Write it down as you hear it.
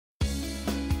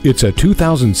It's a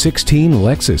 2016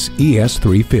 Lexus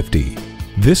ES350.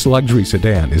 This luxury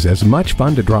sedan is as much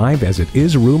fun to drive as it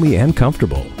is roomy and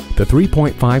comfortable. The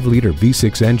 3.5-liter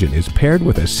V6 engine is paired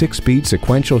with a 6-speed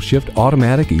sequential shift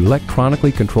automatic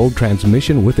electronically controlled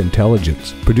transmission with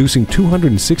intelligence, producing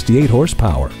 268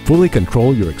 horsepower. Fully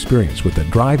control your experience with the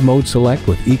Drive Mode Select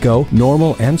with Eco,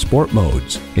 Normal, and Sport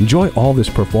modes. Enjoy all this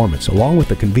performance along with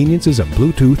the conveniences of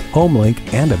Bluetooth,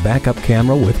 HomeLink, and a backup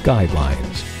camera with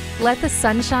guidelines. Let the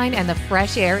sunshine and the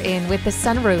fresh air in with the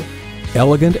sunroof.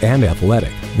 Elegant and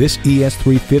athletic, this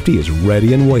ES350 is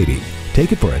ready and waiting.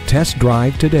 Take it for a test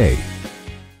drive today.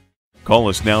 Call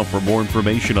us now for more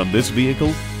information on this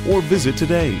vehicle or visit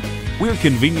today. We're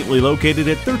conveniently located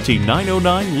at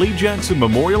 13909 Lee Jackson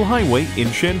Memorial Highway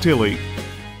in Chantilly.